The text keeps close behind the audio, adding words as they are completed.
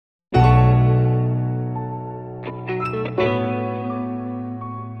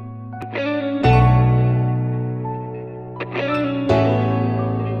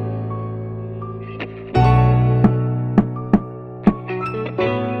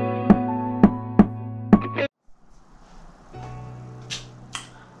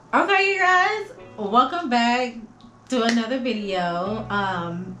welcome back to another video.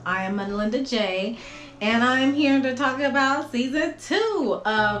 I am Molinda Jae, and I'm here to talk about season 2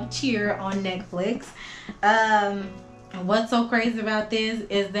 of Cheer on Netflix. What's so crazy about this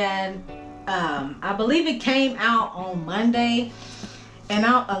is that I believe it came out on Monday, and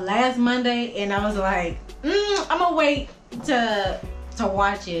last Monday, and I was like, I'm gonna wait to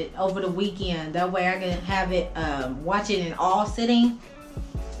watch it over the weekend. That way I can have it watch it in all sitting.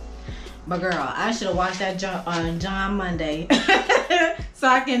 But girl, I should have watched that on John Monday so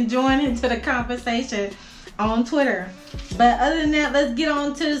I can join into the conversation on Twitter. But other than that, let's get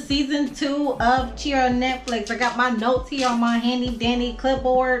on to season 2 of Cheer on Netflix. I got my notes here on my handy dandy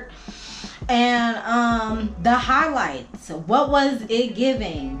clipboard, and the highlights. What was it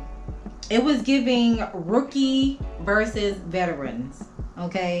giving? It was giving rookie versus veterans,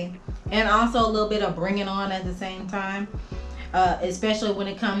 okay, and also a little bit of Bring It On at the same time. Especially when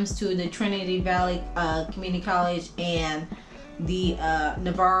it comes to the Trinity Valley Community College and the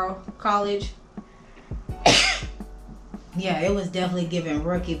Navarro College. Yeah, it was definitely giving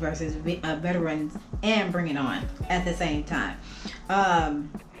rookie versus veterans and Bring It On at the same time.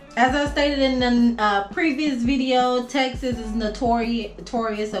 As I stated in the previous video, Texas is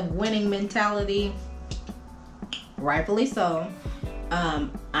notorious of winning mentality. Rightfully so.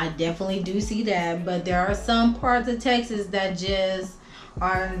 I definitely do see that, but there are some parts of Texas that just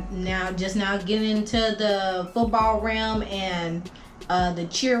are now getting into the football realm and the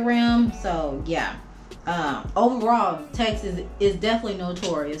cheer realm. So yeah, overall, Texas is definitely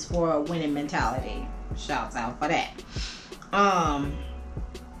notorious for a winning mentality. Shouts out for that.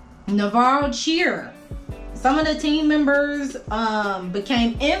 Navarro Cheer. Some of the team members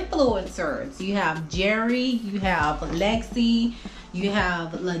became influencers. You have Jerry, you have Lexi, you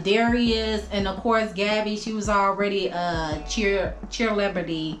have Ladarius, and of course Gabby. She was already a cheer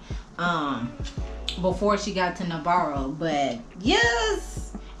celebrity before she got to Navarro. But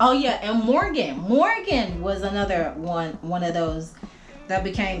yes, oh yeah, and Morgan was another one of those that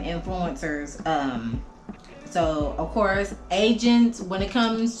became influencers. So of course, agents, when it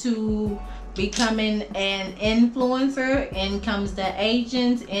comes to becoming an influencer, in comes the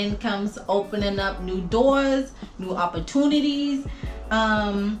agents, in comes opening up new doors, new opportunities,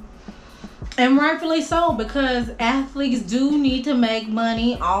 and rightfully so, because athletes do need to make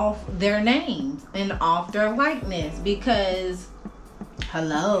money off their names and off their likeness, because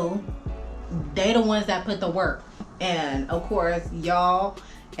hello, they the ones that put the work. And of course, y'all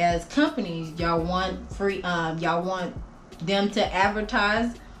as companies, y'all want y'all want them to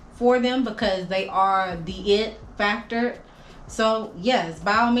advertise for them because they are the it factor. So yes,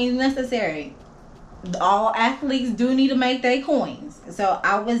 by all means necessary, all athletes do need to make their coins. So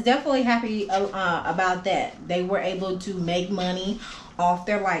I was definitely happy about that. They were able to make money off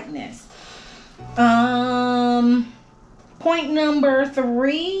their likeness. Point number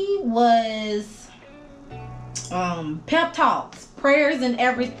 3 was pep talks, prayers, and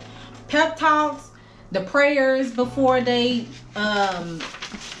every pep talks, the prayers before they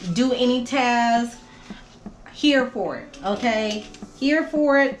do any task. Here for it, okay? Here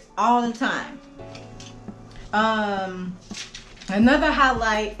for it all the time. Another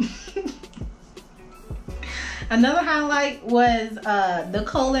highlight was the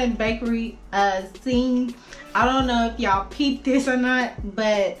Colin Bakery scene. I don't know if y'all peeped this or not,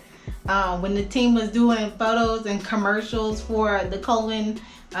 but when the team was doing photos and commercials for the Colin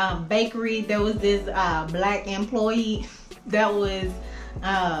Bakery, there was this black employee that was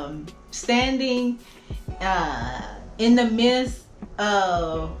standing in the midst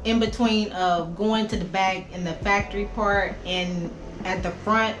of, in between of going to the back in the factory part and at the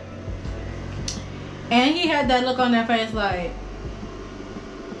front, and he had that look on their face like,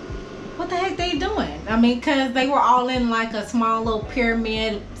 what the heck they doing? I mean, because they were all in like a small little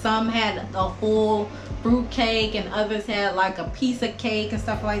pyramid. Some had a full fruit cake and others had like a piece of cake and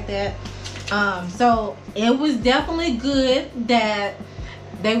stuff like that. So it was definitely good that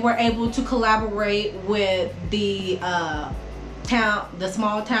they were able to collaborate with the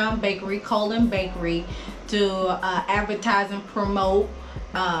small town bakery, Colin Bakery, to advertise and promote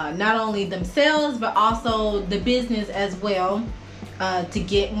not only themselves but also the business as well, to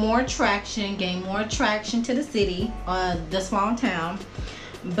get more traction, gain more traction to the city, the small town.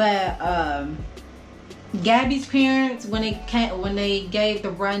 But Gabby's parents, when they gave the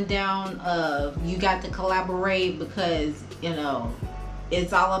rundown of, you got to collaborate because, you know,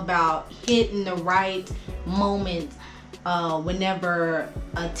 it's all about hitting the right moments. Whenever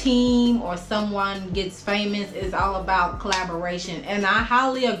a team or someone gets famous, it's all about collaboration, and I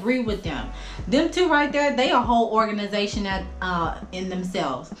highly agree with them. Them two right there, they a whole organization in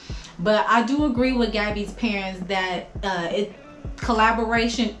themselves. But I do agree with Gabby's parents that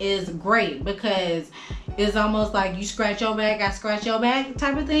collaboration is great, because it's almost like you scratch your back, I scratch your back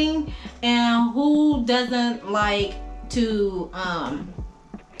type of thing. And who doesn't like to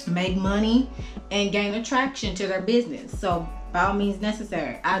make money and gain attraction to their business? So by all means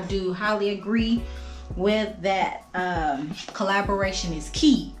necessary, I do highly agree with that. Collaboration is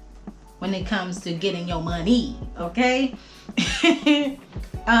key when it comes to getting your money, okay? The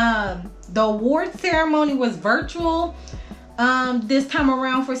award ceremony was virtual this time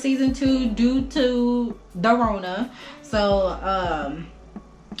around for season 2 due to the Rona. So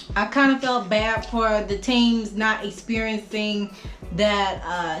I kind of felt bad for the teams not experiencing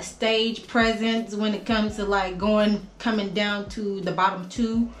that stage presence when it comes to like coming down to the bottom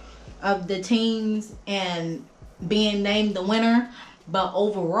 2 of the teams and being named the winner. But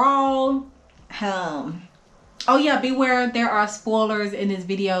overall, oh yeah, beware, there are spoilers in this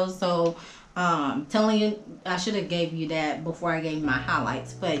video. So telling you, I should have gave you that before I gave you my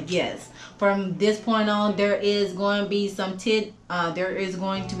highlights. But yes, from this point on, there is going to be some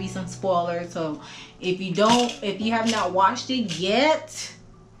spoilers. So if you have not watched it yet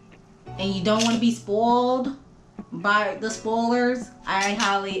and you don't want to be spoiled by the spoilers, I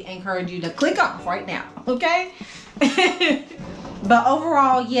highly encourage you to click off right now, okay? But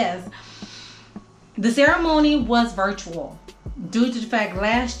overall, yes, the ceremony was virtual due to the fact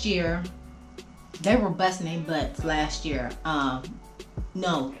last year they were busting their butts last year.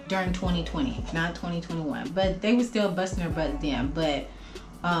 No, during 2020, not 2021, but they were still busting their butts then. But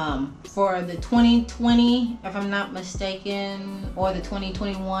for the 2020, if I'm not mistaken, or the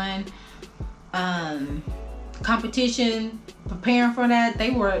 2021 competition, preparing for that,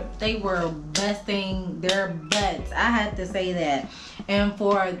 they were busting their butts. I had to say that. And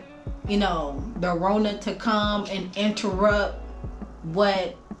for, you know, the Rona to come and interrupt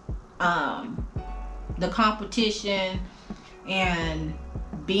what the competition and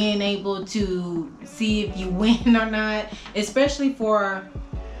being able to see if you win or not, especially for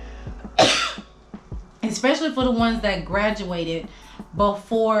the ones that graduated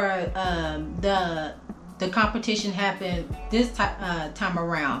before the competition happened this time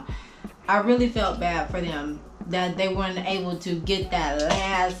around. I really felt bad for them that they weren't able to get that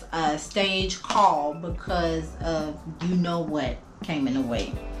last stage call because of you know what came in the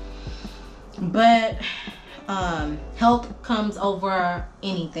way. But health comes over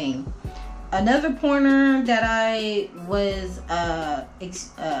anything. Another pointer that I was that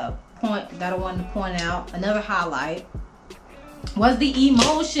I wanted to point out, another highlight, was the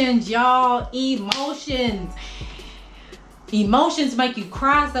emotions, y'all. Emotions make you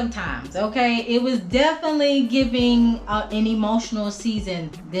cry sometimes, okay? It was definitely giving an emotional season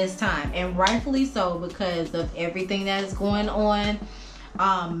this time, and rightfully so, because of everything that is going on.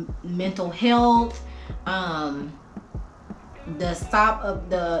 Mental health, the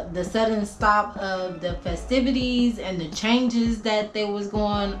sudden stop of the festivities and the changes that there was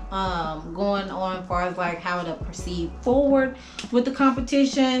going on as far as like how to proceed forward with the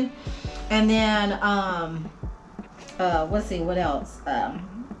competition. And then let's see what else,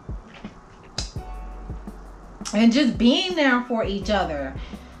 and just being there for each other.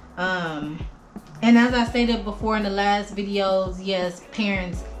 And as I stated before in the last videos, yes,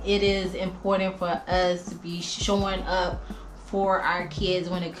 parents, it is important for us to be showing up for our kids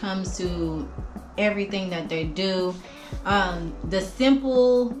when it comes to everything that they do. The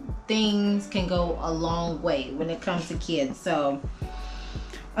simple things can go a long way when it comes to kids. So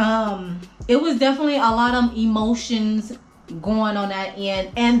it was definitely a lot of emotions going on that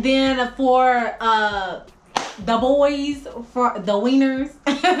end. And then for the boys, for the wieners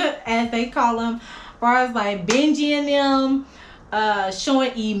as they call them, as far as like Benji and them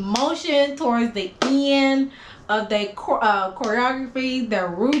showing emotion towards the end of their choreography, their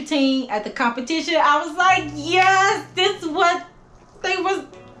routine at the competition, I was like, yes, this is what they was.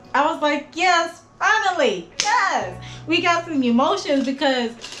 I was like, yes, finally, yes, we got some emotions.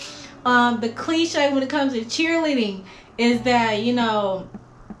 Because the cliche when it comes to cheerleading is that, you know,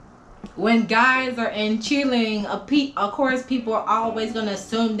 when guys are in cheerleading, of course, people are always going to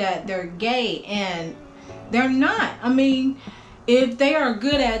assume that they're gay, and they're not. I mean, if they are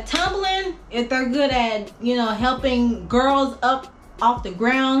good at tumbling, if they're good at, you know, helping girls up off the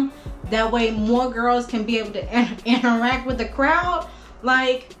ground, that way more girls can be able to interact with the crowd.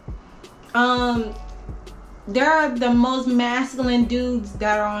 Like, there are the most masculine dudes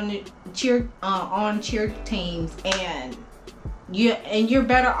that are on cheer teams, and you're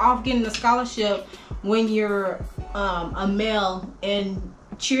better off getting a scholarship when you're a male in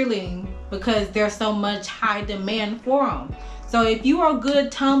cheerleading, because there's so much high demand for them. So if you are a good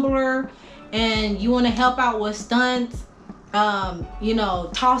tumbler and you want to help out with stunts, you know,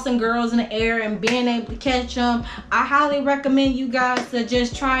 tossing girls in the air and being able to catch them, I highly recommend you guys to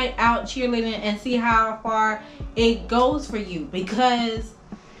just try out cheerleading and see how far it goes for you, because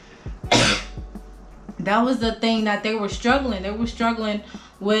that was the thing that they were struggling. They were struggling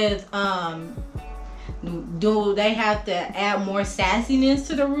with, do they have to add more sassiness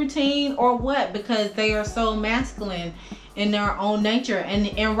to the routine or what? Because they are so masculine in their own nature,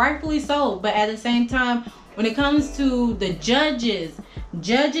 and rightfully so. But at the same time, when it comes to the judges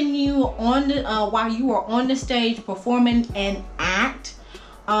judging you on the while you are on the stage performing an act,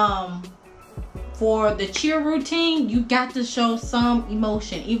 for the cheer routine, you got to show some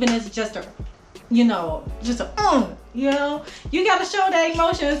emotion, even if it's just a, you know, just a you know, you got to show that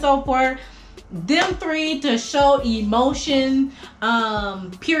emotion. So for them three to show emotion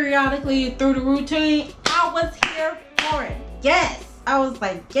periodically through the routine, I was here for it. Yes, I was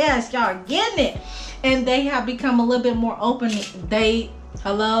like, yes, y'all getting it. And they have become a little bit more open. The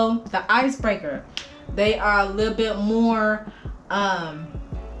icebreaker, they are a little bit more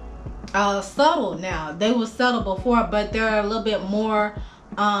subtle now. They were subtle before, but they're a little bit more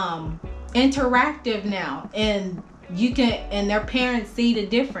interactive now, and you can, and their parents see the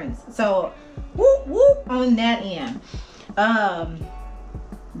difference. So whoop whoop on that end.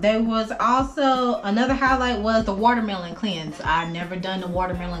 There was also another highlight was the watermelon cleanse. I've never done the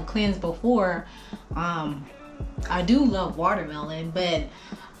watermelon cleanse before. I do love watermelon, but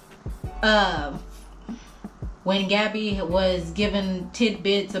when Gabby was given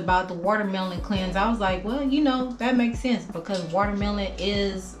tidbits about the watermelon cleanse, I was like, well, you know, that makes sense, because watermelon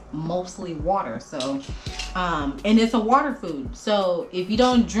is mostly water. So and it's a water food. So if you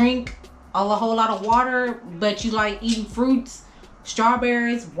don't drink a whole lot of water, but you like eating fruits,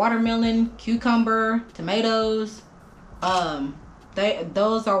 strawberries, watermelon, cucumber, tomatoes,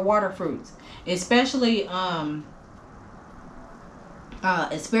 those are water fruits. Especially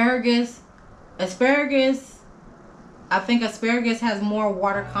asparagus. I think asparagus has more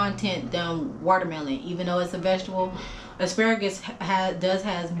water content than watermelon, even though it's a vegetable. Asparagus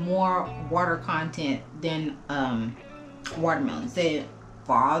has more water content than watermelon. So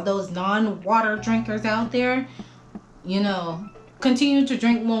for all those non-water drinkers out there, you know, continue to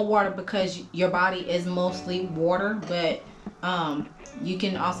drink more water, because your body is mostly water. But you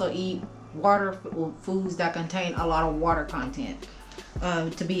can also eat water foods that contain a lot of water content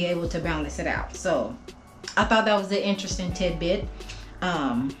to be able to balance it out. So I thought that was an interesting tidbit.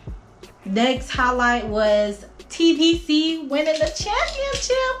 Next highlight was TVC winning the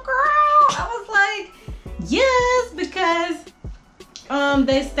championship, girl. I was like, yes, because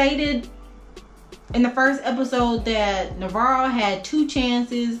they stated in the first episode that Navarro had 2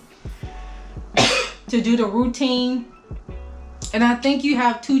 chances to do the routine. And I think you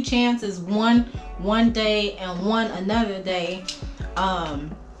have 2 chances, one day and one another day.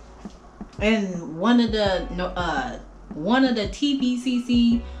 And one of the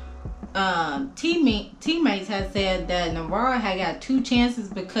TBCC teammates had said that Navarro had got 2 chances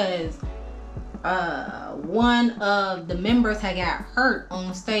because one of the members had got hurt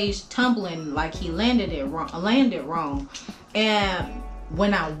on stage tumbling, like he landed wrong. And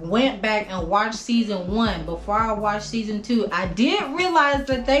when I went back and watched season 1 before I watched season 2, I did realize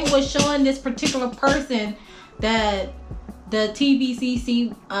that they were showing this particular person that the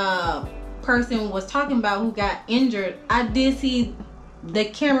TBCC person was talking about who got injured. I did see the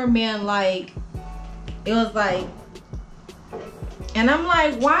cameraman, like, it was like, and I'm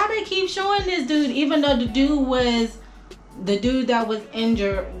like, why they keep showing this dude, even though the dude that was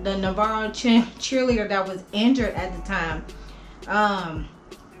injured, the Navarro cheerleader that was injured at the time, I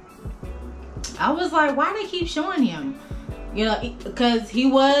was like, why they keep showing him? You know, because he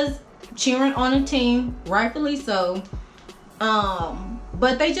was cheering on a team, rightfully so.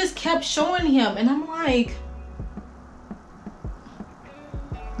 But they just kept showing him, and I'm like,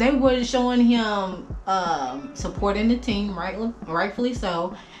 they were showing him supporting the team, rightfully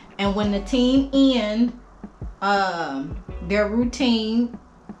so. And when the team ended their routine,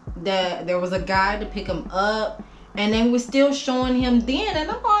 that there was a guy to pick him up, and they were still showing him then, and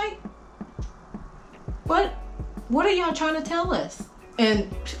I'm like, what are y'all trying to tell us?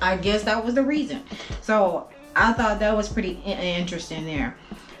 And I guess that was the reason. So I thought that was pretty interesting there.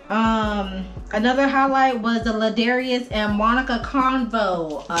 Another highlight was the Ladarius and Monica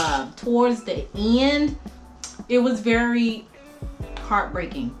convo towards the end. It was very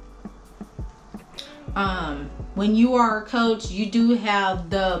heartbreaking. When you are a coach, you do have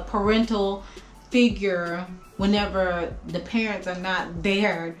the parental figure whenever the parents are not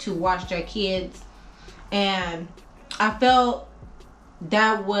there to watch their kids. And I felt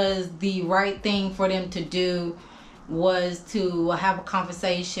that was the right thing for them to do, was to have a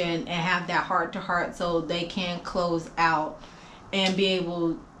conversation and have that heart to heart so they can close out and be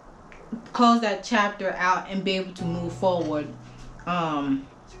able close that chapter out and be able to move forward.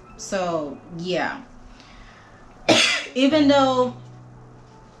 So yeah. even though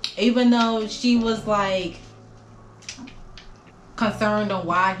she was like concerned on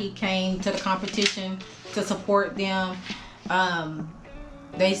why he came to the competition to support them,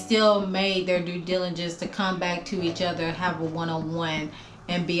 they still made their due diligence to come back to each other, have a one-on-one,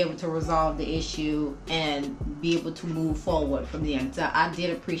 and be able to resolve the issue and be able to move forward from the end. So I did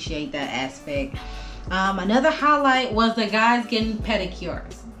appreciate that aspect. Another highlight was the guys getting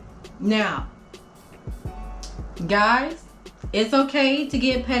pedicures. Now, guys, it's okay to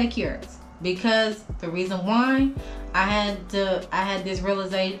get pedicures, because the reason why I had this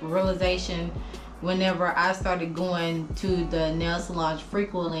realization whenever I started going to the nail salons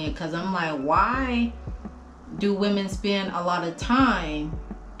frequently, because I'm like, why do women spend a lot of time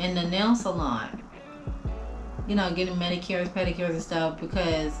in the nail salon, you know, getting manicures, pedicures and stuff?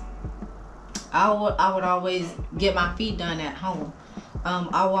 Because I would always get my feet done at home.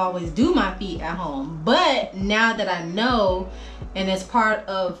 I will always do my feet at home. But now that I know, and it's part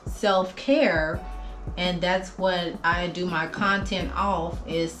of self-care, and that's what I do my content off,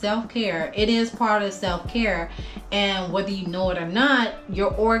 is self-care. It is part of self-care, and whether you know it or not,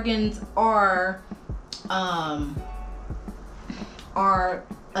 your organs are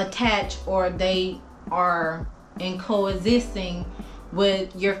attached, or they are in coexisting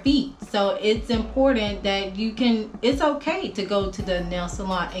with your feet. So it's important that it's okay to go to the nail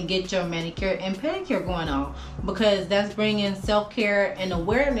salon and get your manicure and pedicure going on, because that's bringing self-care and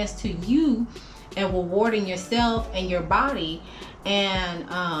awareness to you and rewarding yourself and your body. And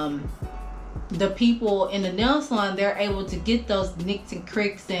the people in the nail salon, they're able to get those nicks and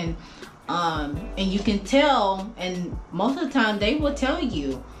cricks, and you can tell, and most of the time they will tell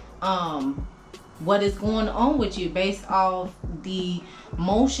you what is going on with you based off the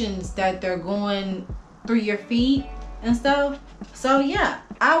motions that they're going through your feet and stuff. So yeah,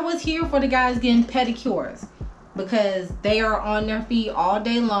 I was here for the guys getting pedicures, because they are on their feet all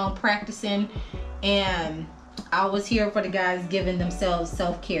day long practicing, and I was here for the guys giving themselves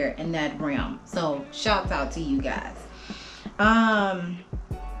self-care in that realm. So shouts out to you guys.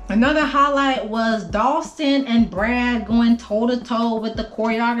 Another highlight was Dawson and Brad going toe-to-toe with the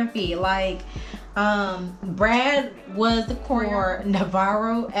choreography. Like, Brad was the choreographer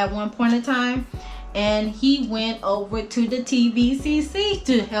Navarro at one point in time, and he went over to the TVCC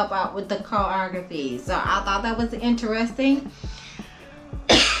to help out with the choreography. So I thought that was interesting.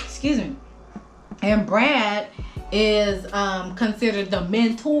 Excuse me. And Brad is considered the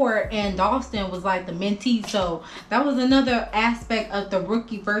mentor, and Dawson was like the mentee. So that was another aspect of the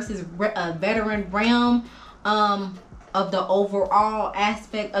rookie versus veteran realm of the overall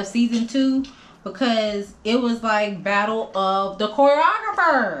aspect of season 2, because it was like battle of the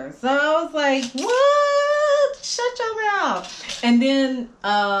choreographers. So I was like, what? Shut your mouth. And then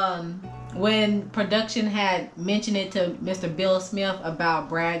when production had mentioned it to Mr. Bill Smith about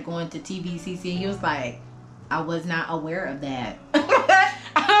Brad going to TVCC, he was like, I was not aware of that.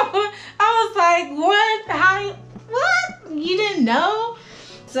 I was like, what? How? What? You didn't know?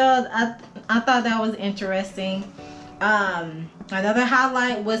 So I thought that was interesting. Another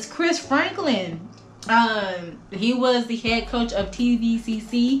highlight was Chris Franklin. He was the head coach of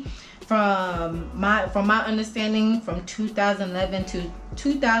TVCC from my understanding from 2011 to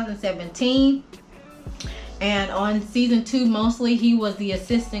 2017. And on season 2, mostly he was the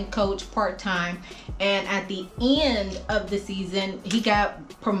assistant coach part-time. And at the end of the season, he got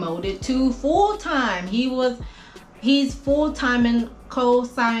promoted to full-time. He's full-time and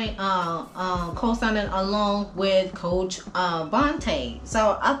co-signing along with Coach Vontae.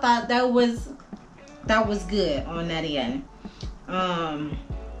 So I thought that was good on that end.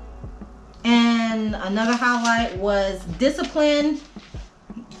 And another highlight was discipline.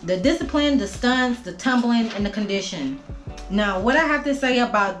 The discipline, the stunts, the tumbling, and the condition. Now, what I have to say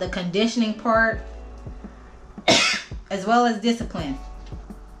about the conditioning part, as well as discipline,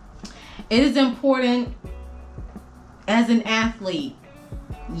 it is important as an athlete.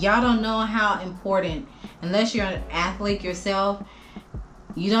 Y'all don't know how important, unless you're an athlete yourself,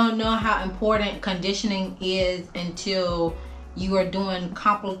 you don't know how important conditioning is until you are doing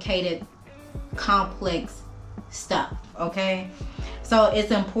complicated, complex stuff, okay? So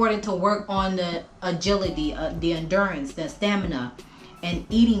it's important to work on the agility, the endurance, the stamina, and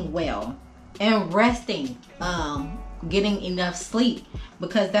eating well, and resting getting enough sleep,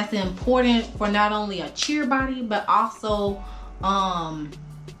 because that's important for not only a cheer body, but also an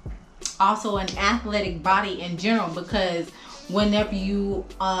athletic body in general. Because whenever you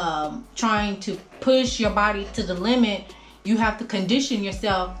trying to push your body to the limit, you have to condition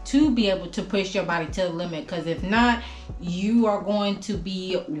yourself to be able to push your body to the limit, because if not, you are going to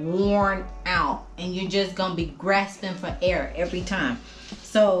be worn out and you're just going to be grasping for air every time.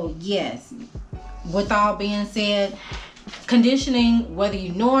 So yes, with all being said, conditioning, whether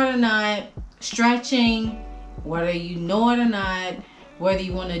you know it or not, stretching, whether you know it or not, whether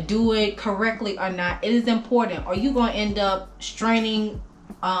you want to do it correctly or not, it is important, or you're going to end up straining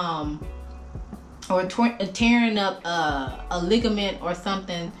or tearing up a ligament or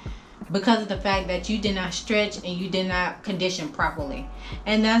something, because of the fact that you did not stretch and you did not condition properly.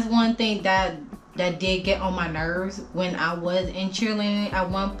 And that's one thing that did get on my nerves when I was in cheerleading at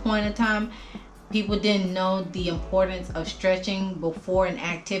one point in time. People didn't know the importance of stretching before an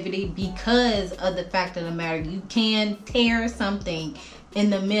activity, because of the fact of the matter, you can tear something in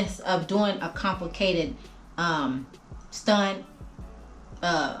the midst of doing a complicated stunt,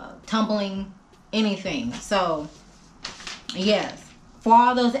 tumbling, anything. So yes, for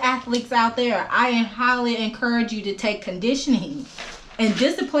all those athletes out there, I highly encourage you to take conditioning and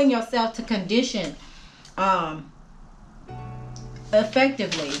discipline yourself to condition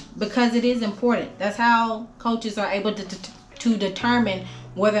effectively, because it is important. That's how coaches are able to determine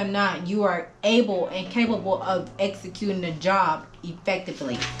whether or not you are able and capable of executing the job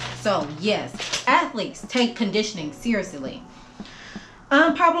effectively. So yes, athletes, take conditioning seriously.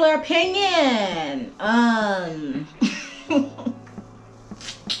 Unpopular opinion.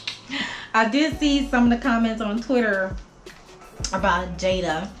 I did see some of the comments on Twitter about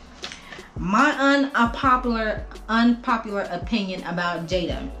Jada. My unpopular opinion about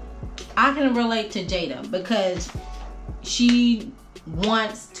Jada. I can relate to Jada because she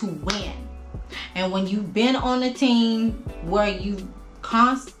wants to win. And when you've been on a team where you've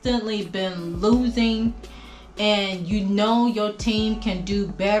constantly been losing and you know your team can do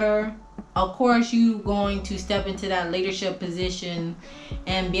better, of course you're going to step into that leadership position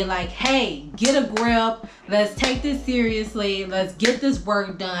and be like, hey, get a grip, let's take this seriously, let's get this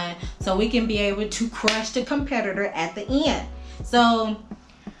work done so we can be able to crush the competitor at the end. So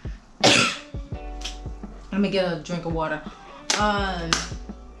let me get a drink of water.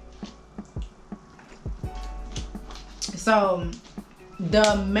 So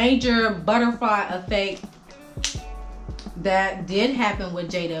the major butterfly effect that did happen with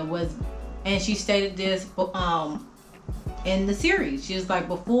Jada was, and she stated this in the series, she was like,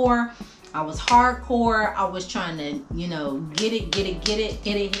 before I was hardcore, I was trying to, you know, get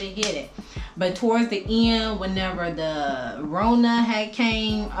it. But towards the end, whenever the Rona had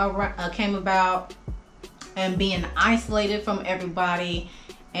came about, and being isolated from everybody,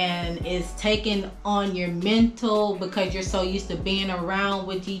 and it's taking on your mental, because you're so used to being around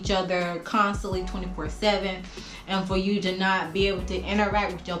with each other constantly 24/7, and for you to not be able to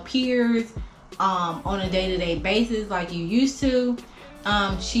interact with your peers on a day-to-day basis like you used to,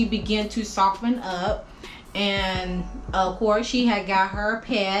 she began to soften up. And of course she had got her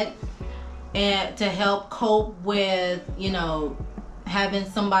pet, and to help cope with, you know, having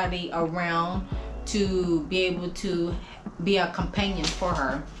somebody around to be able to be a companion for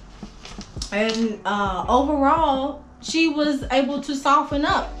her. And overall she was able to soften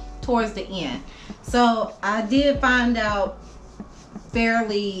up towards the end. So I did find out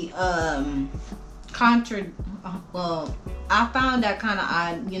fairly I found that kind of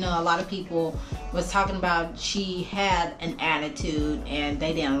odd. You know, a lot of people was talking about she had an attitude and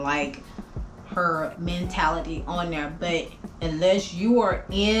they didn't like her mentality on there. But unless you are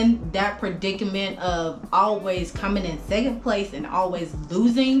in that predicament of always coming in second place and always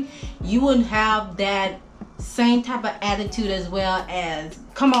losing, you would have that same type of attitude as well. As,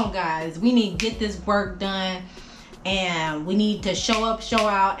 come on guys, we need to get this work done and we need to show up, show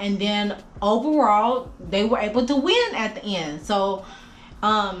out. And then overall they were able to win at the end. So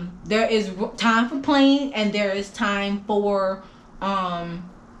there is time for playing and there is time for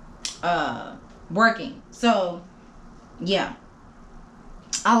working. So yeah,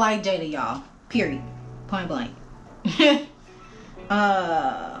 I like Jada, y'all, period, point blank.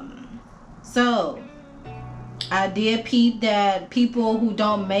 So I did peep that people who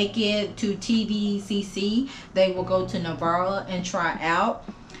don't make it to TVCC, they will go to Navarro and try out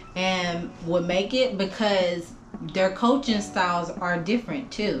and will make it, because their coaching styles are different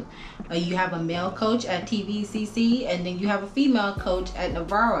too. You have a male coach at TVCC and then you have a female coach at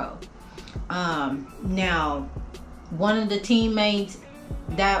Navarro. Now one of the teammates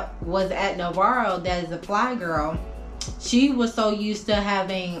that was at Navarro, that is a fly girl, she was so used to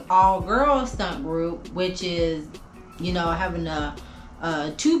having all girls stunt group, which is, you know, having a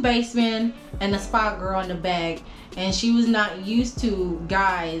 2 basemen and a spot girl in the back, and she was not used to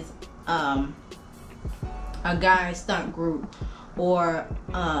guys, a guy stunt group, or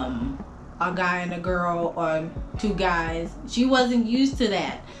a guy and a girl, or 2 guys. She wasn't used to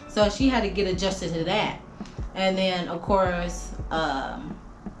that, so she had to get adjusted to that. And then of course,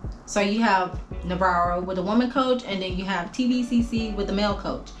 so you have Navarro with a woman coach, and then you have TVCC with the male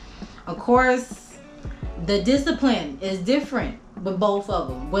coach. Of course, the discipline is different with both of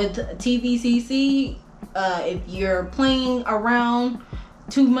them. With TVCC, if you're playing around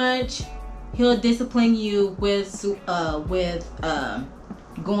too much, he'll discipline you with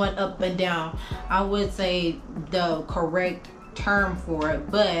going up and down. I would say the correct term for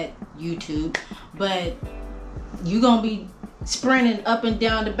it, but YouTube, but you're gonna be sprinting up and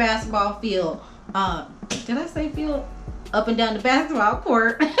down the basketball field. Did I say field? Up and down the basketball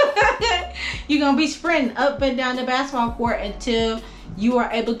court. You're gonna be sprinting up and down the basketball court until you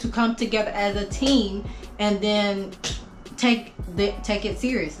are able to come together as a team, and then take it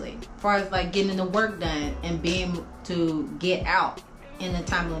seriously, as far as like getting the work done and being to get out in a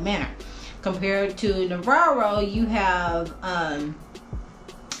timely manner. Compared to Navarro, you have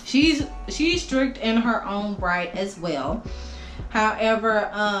she's strict in her own right as well. However,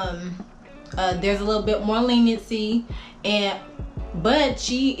 there's a little bit more leniency, but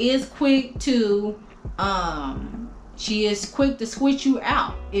she is quick to switch you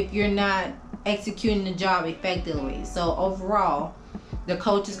out if you're not executing the job effectively. So overall, the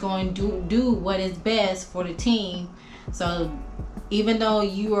coach is going to do what is best for the team. So even though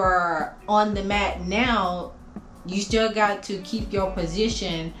you are on the mat now, you still got to keep your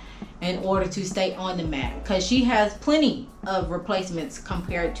position in order to stay on the mat, because she has plenty of replacements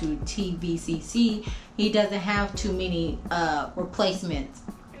compared to TVCC. He doesn't have too many replacements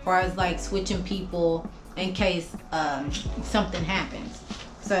as far as like switching people in case something happens.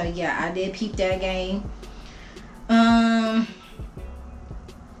 So yeah, I did peep that game. And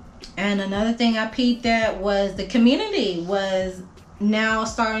another thing I peeped at was the community was now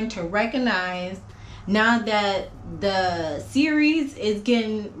starting to recognize, now that the series is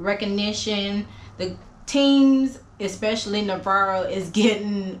getting recognition, the teams, especially Navarro, is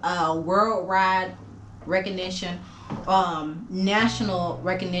getting worldwide recognition, national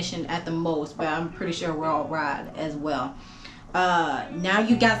recognition at the most, but I'm pretty sure worldwide as well. Now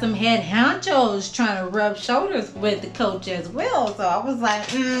you got some head honchos trying to rub shoulders with the coach as well. So I was like,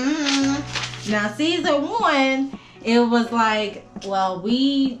 Now season 1, it was like, well,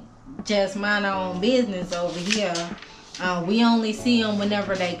 we just mind our own business over here. We only see them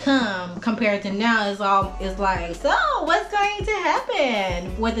whenever they come. Compared to now, it's like, so what's going to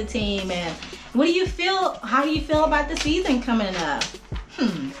happen with the team, and what do you feel? How do you feel about the season coming up?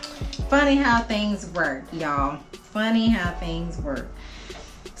 Funny how things work, y'all. Funny how things work.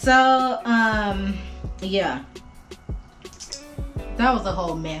 So yeah, that was a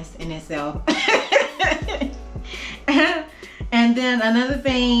whole mess in itself. And then another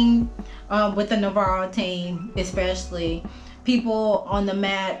thing with the Navarro team, especially people on the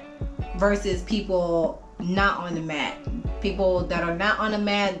mat versus people not on the mat. People that are not on the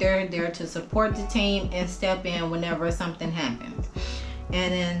mat, they're there to support the team and step in whenever something happens.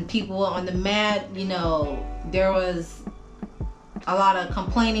 And then people on the mat, you know, there was a lot of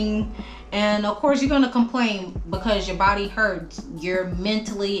complaining, and of course you're going to complain because your body hurts, you're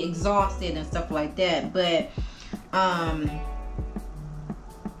mentally exhausted and stuff like that. But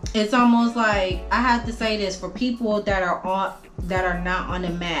it's almost like, I have to say this, for people that are not on the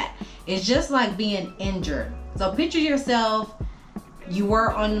mat, it's just like being injured. So picture yourself, you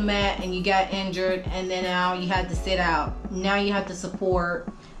were on the mat and you got injured, and then now you had to sit out. Now you have to support,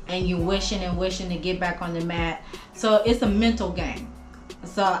 and you're wishing and wishing to get back on the mat. So it's a mental game.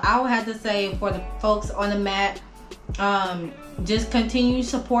 So I would have to say, for the folks on the mat, just continue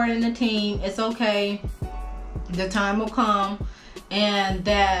supporting the team. It's okay. The time will come, and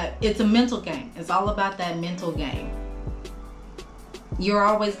that it's a mental game. It's all about that mental game. You're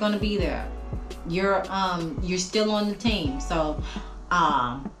always going to be there. You're still on the team. So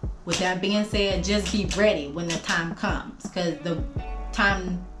with that being said, just be ready when the time comes, because the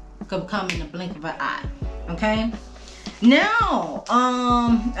time could come in the blink of an eye. Okay. Now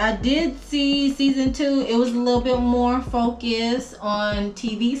I did see season 2. It was a little bit more focused on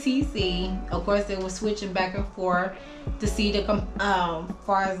TVCC. Of course, they were switching back and forth to see the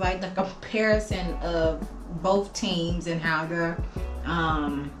far as like the comparison of both teams and how they're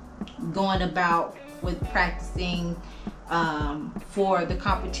going about with practicing for the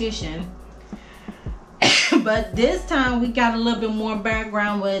competition. But this time we got a little bit more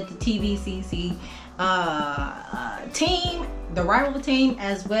background with the TVCC team, the rival team,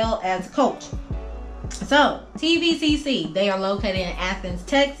 as well as coach. So TVCC, they are located in Athens,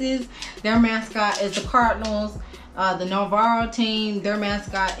 Texas. Their mascot is the Cardinals. The Navarro team, their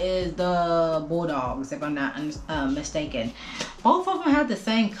mascot is the Bulldogs, if I'm not mistaken. Both of them have the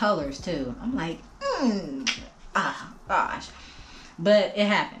same colors too. I'm like, gosh. But it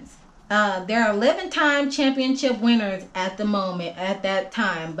happens. They're 11-time championship winners at the moment, at that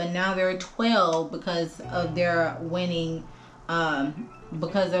time, but now they're 12 because of their winning,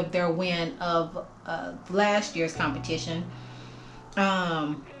 because of their win of last year's competition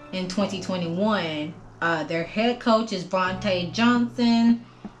in 2021. Their head coach is Vontae Johnson.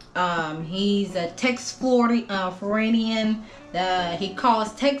 He's a Texas Floridian. He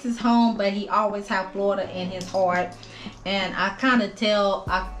calls Texas home, but he always has Florida in his heart. And I kind of tell,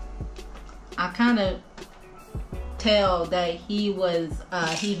 I kind of tell that he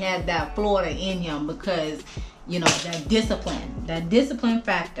had that Florida in him, because you know, that discipline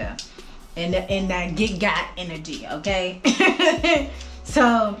factor, and that got energy. Okay.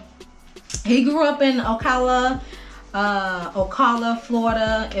 So he grew up in Ocala,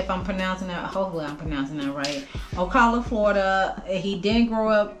 Florida, if I'm pronouncing that, hopefully I'm pronouncing that right. Ocala, Florida. He didn't grow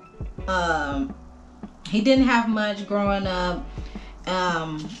up, he didn't have much growing up,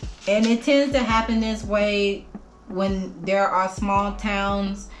 and it tends to happen this way when there are small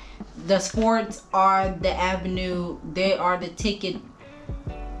towns. The sports are the avenue, they are the ticket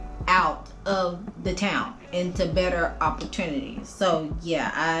out of the town into better opportunities. So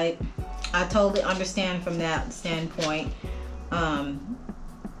yeah, I totally understand from that standpoint. And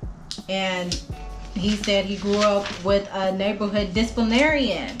he said he grew up with a neighborhood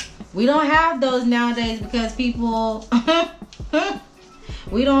disciplinarian. We don't have those nowadays, because people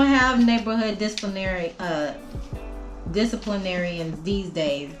we don't have neighborhood disciplinarians these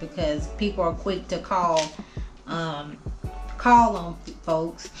days, because people are quick to call on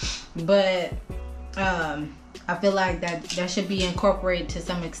folks. But I feel like that should be incorporated to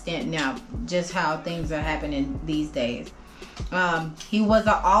some extent now, just how things are happening these days. He was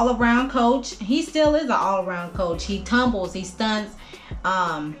an all-around coach. He still is an all-around coach. He tumbles, he stunts.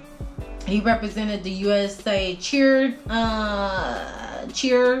 He represented the USA cheer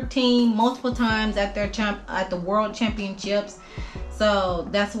team multiple times at the World Championships. So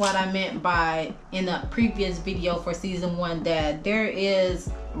that's what I meant by, in the previous video for season 1, that there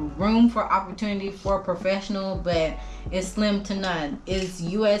is room for opportunity for professional, but it's slim to none. It's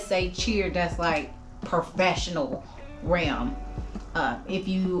USA cheer that's like professional realm. If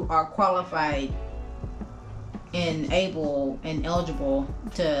you are qualified and able and eligible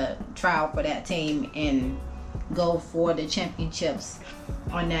to try out for that team and go for the championships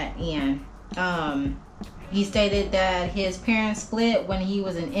on that end. He stated that his parents split when he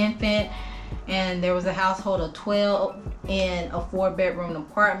was an infant, and there was a household of 12 in a 4-bedroom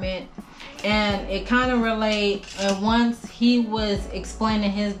apartment. And it kind of relate, once he was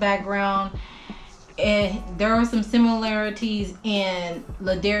explaining his background, and there are some similarities in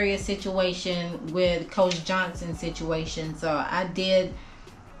Ladaria's situation with Coach Johnson's situation. So I did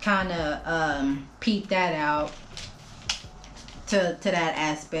kind of peep that out to that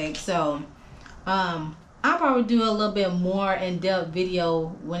aspect. So I'll probably do a little bit more in-depth video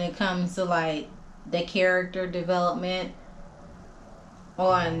when it comes to like the character development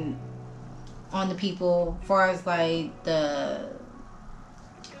on the people, as far as like the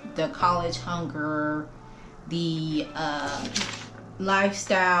college hunger, the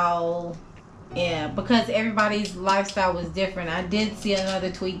lifestyle. Yeah, because everybody's lifestyle was different. I did see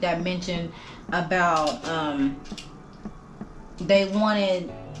another tweet that mentioned about they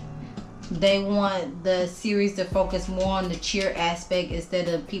want the series to focus more on the cheer aspect instead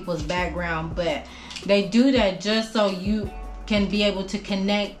of people's background, but they do that just so you can be able to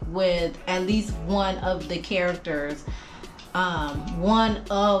connect with at least one of the characters, one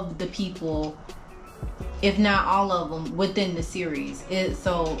of the people, if not all of them, within the series.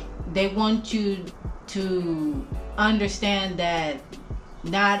 So they want you to understand that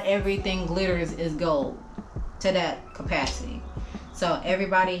not everything glitters is gold to that capacity. So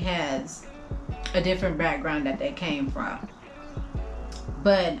everybody has a different background that they came from.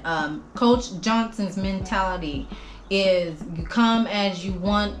 But Coach Johnson's mentality is, you come as you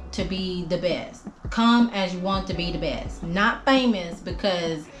want to be the best. Come as you want to be the best. Not famous,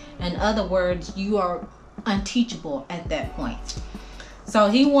 because in other words, you are unteachable at that point. So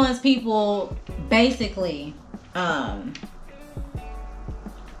he wants people basically that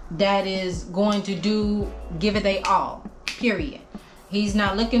is going to give it they all, period. He's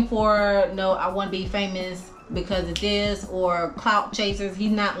not looking for, no, I want to be famous because of this, or clout chasers.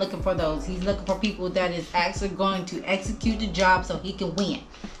 He's not looking for those. He's looking for people that is actually going to execute the job so he can win.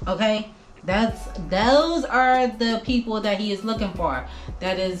 Okay? Those are the people that he is looking for,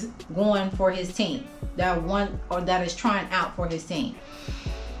 that is going for his team, that want, or that is trying out for his team.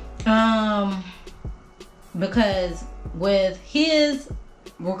 Because with his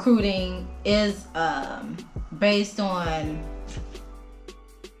recruiting is based on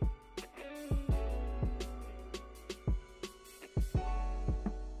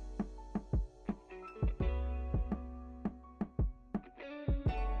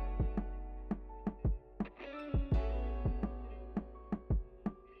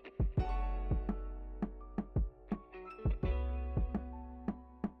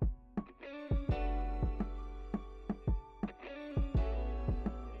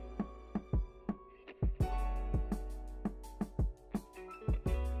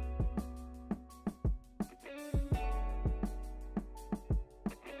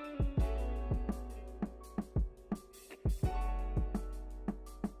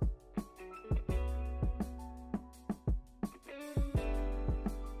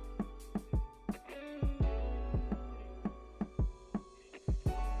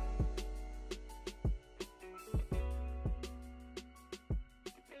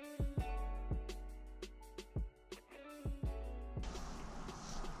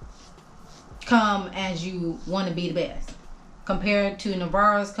come as you want to be the best. Compared to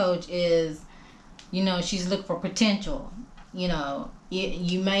Navarro's coach is, you know, she's looking for potential. You know,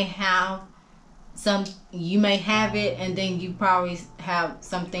 you may have it, and then you probably have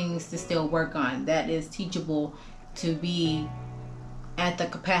some things to still work on that is teachable to be at the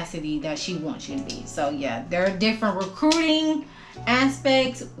capacity that she wants you to be. So yeah, there are different recruiting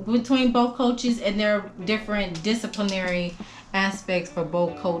aspects between both coaches, and there are different disciplinary aspects for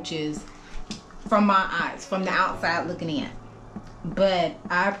both coaches from my eyes, from the outside looking in. But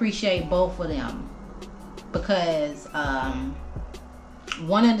I appreciate both of them, because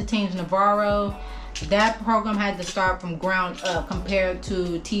one of the teams, Navarro, that program had to start from ground up. Compared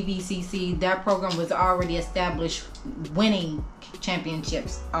to TVCC, that program was already established, winning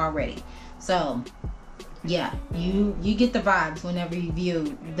championships already. So yeah, you get the vibes whenever you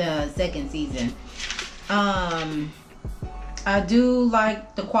view the second season. I do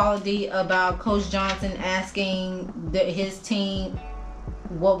like the quality about Coach Johnson asking his team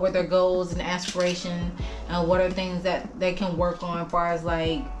what were their goals and aspirations, and what are things that they can work on as far as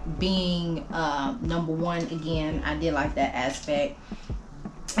like being number one again. I did like that aspect.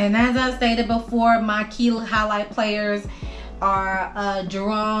 And as I stated before, my key highlight players are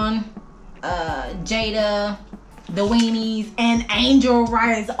Jerron, Jada, the Weenies, and Angel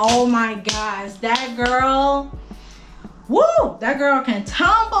Rice. Oh my gosh, that girl, woo, that girl can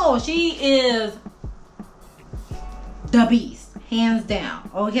tumble. She is the beast, hands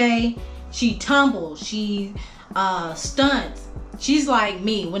down. Okay, she tumbles, she stunts. She's like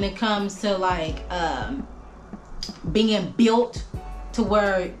me when it comes to like being built to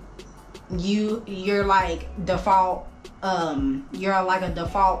where you're like default, you're like a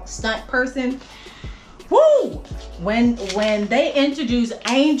default stunt person. Woo! When they introduced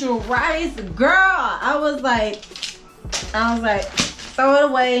Angel Rice, girl, I was like, throw it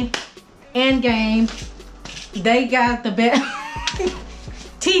away. End game. They got the best.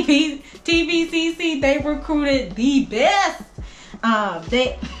 TVCC, they recruited the best.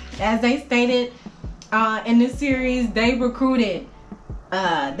 As they stated in this series, they recruited.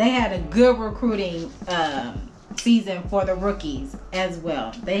 They had a good recruiting season for the rookies as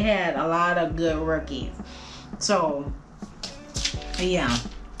well. They had a lot of good rookies. So yeah,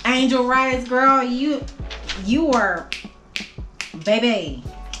 Angel Rice, girl, you were baby.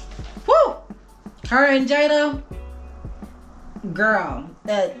 Woo! Her and Jada, girl,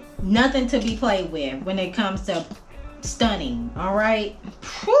 nothing to be played with when it comes to stunning. All right.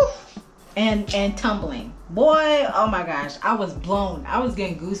 Whew. And tumbling, boy, oh my gosh, I was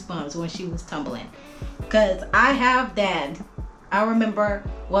getting goosebumps when she was tumbling, because I have that, I remember,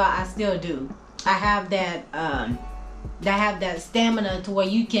 well, I still do, I have that stamina to where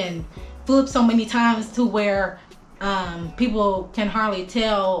you can flip so many times to where people can hardly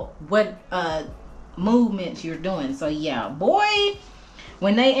tell what movements you're doing. So yeah, boy,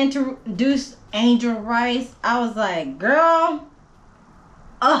 when they introduced Angel Rice, I was like, girl,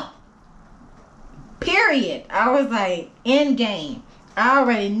 period. I was like, end game. I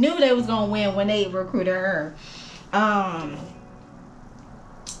already knew they was gonna win when they recruited her. But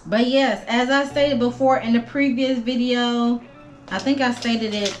yes, as I stated before in the previous video, I think I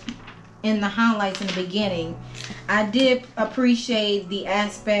stated it in the highlights in the beginning, I did appreciate the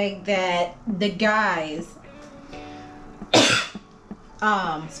aspect that the guys,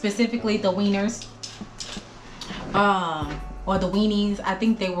 specifically the wieners, or the weenies. I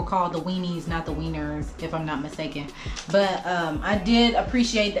think they were called the weenies, not the wieners, if I'm not mistaken. But I did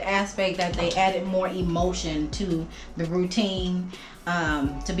appreciate the aspect that they added more emotion to the routine,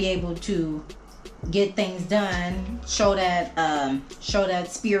 to be able to get things done, show that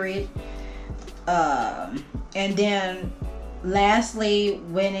spirit. And then lastly,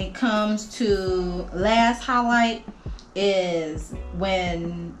 when it comes to last highlight, is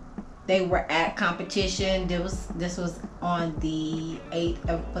when they were at competition. This was on the 8th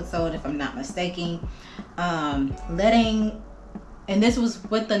episode, if I'm not mistaken. And this was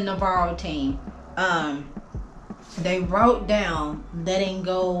with the Navarro team. They wrote down letting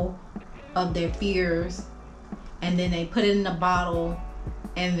go of their fears, and then they put it in a bottle,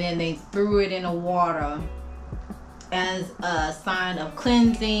 and then they threw it in the water as a sign of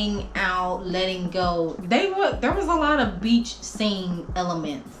cleansing out, letting go. There was a lot of beach scene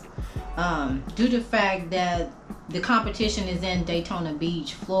elements, due to the fact that the competition is in Daytona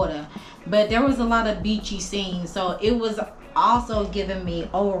Beach, Florida, but there was a lot of beachy scenes. So it was also giving me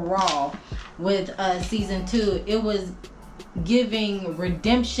overall with season 2, it was giving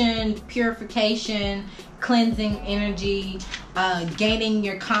redemption, purification, cleansing energy, gaining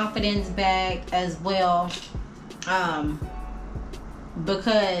your confidence back as well,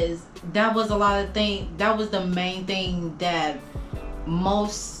 because that was a lot of things. That was the main thing that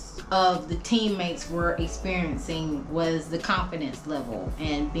most of the teammates were experiencing, was the confidence level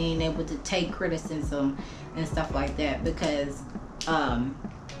and being able to take criticism and stuff like that, because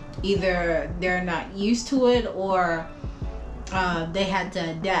either they're not used to it or they had to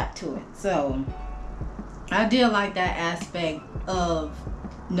adapt to it. So I did like that aspect of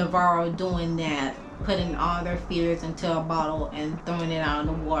Navarro doing that, putting all their fears into a bottle and throwing it out in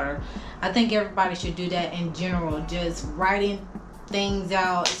the water. I think everybody should do that in general, just writing things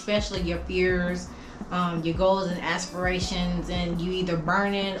out, especially your fears, your goals and aspirations, and you either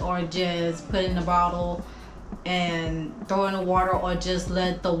burn it or just put it in a bottle and throw it in the water, or just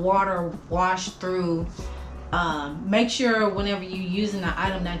let the water wash through. Make sure whenever you're using the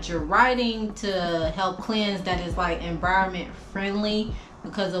item that you're writing to help cleanse, that is like environment friendly,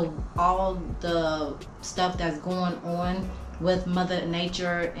 because of all the stuff that's going on with Mother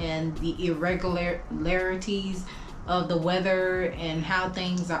Nature and the irregularities of the weather and how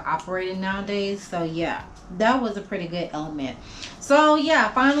things are operating nowadays. So yeah, that was a pretty good element. So yeah,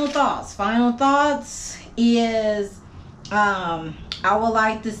 final thoughts is I would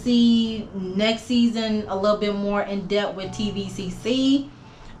like to see next season a little bit more in depth with TVCC,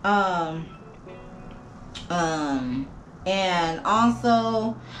 and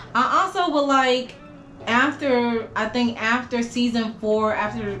also I also would like, after season 4,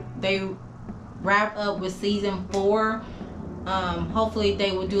 after they wrap up with season 4, hopefully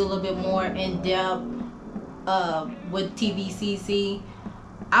they will do a little bit more in depth with TVCC.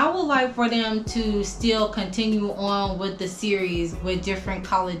 I would like for them to still continue on with the series with different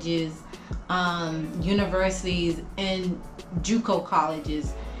colleges, universities, and JuCo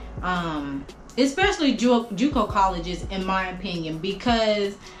colleges, especially JuCo colleges, in my opinion,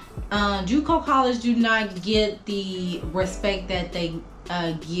 because JuCo college do not get the respect that they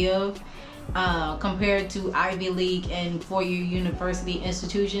give compared to Ivy League and four-year university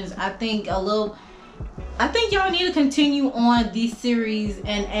institutions. I think y'all need to continue on these series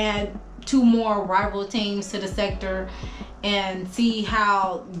and add 2 more rival teams to the sector and see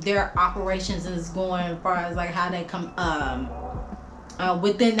how their operations is going, as far as like how they come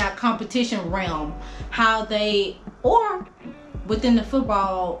within that competition realm, how they, or within the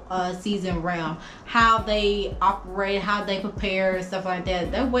football season realm, how they operate, how they prepare and stuff like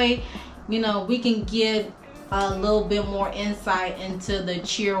that. That way, you know, we can get a little bit more insight into the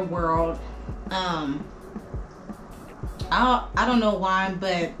cheer world. I don't know why,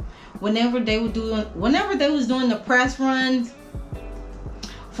 but whenever they was doing the press runs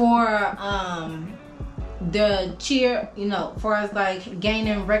for the cheer, you know, for us like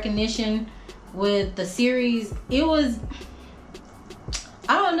gaining recognition with the series, it was,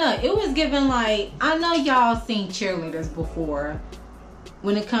 I don't know, it was given like, I know y'all seen cheerleaders before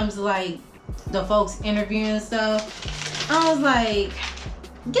when it comes to like the folks interviewing and stuff. I was like,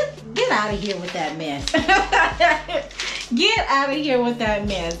 get out of here with that mess. Get out of here with that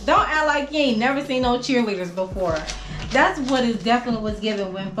mess. Don't act like you ain't never seen no cheerleaders before. That's what it definitely was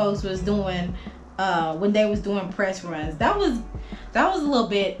given when folks was doing when they was doing press runs. That was a little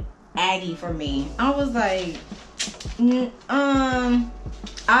bit aggy for me. I was like,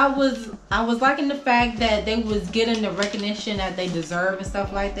 I was liking the fact that they was getting the recognition that they deserve and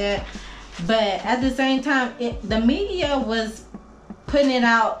stuff like that. But at the same time, the media was putting it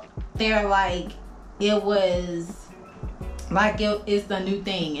out there like it was like it's the new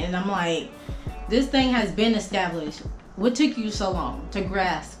thing, and I'm like, this thing has been established. What took you so long to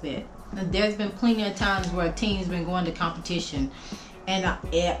grasp it? There's been plenty of times where a team's been going to competition, and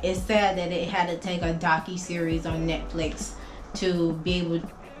it's sad that it had to take a docu-series on Netflix to be able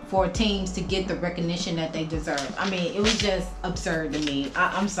for teams to get the recognition that they deserve. I mean, it was just absurd to me.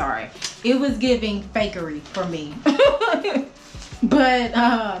 I'm sorry. It was giving fakery for me. But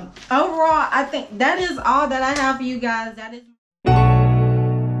overall, I think that is all that I have for you guys. That is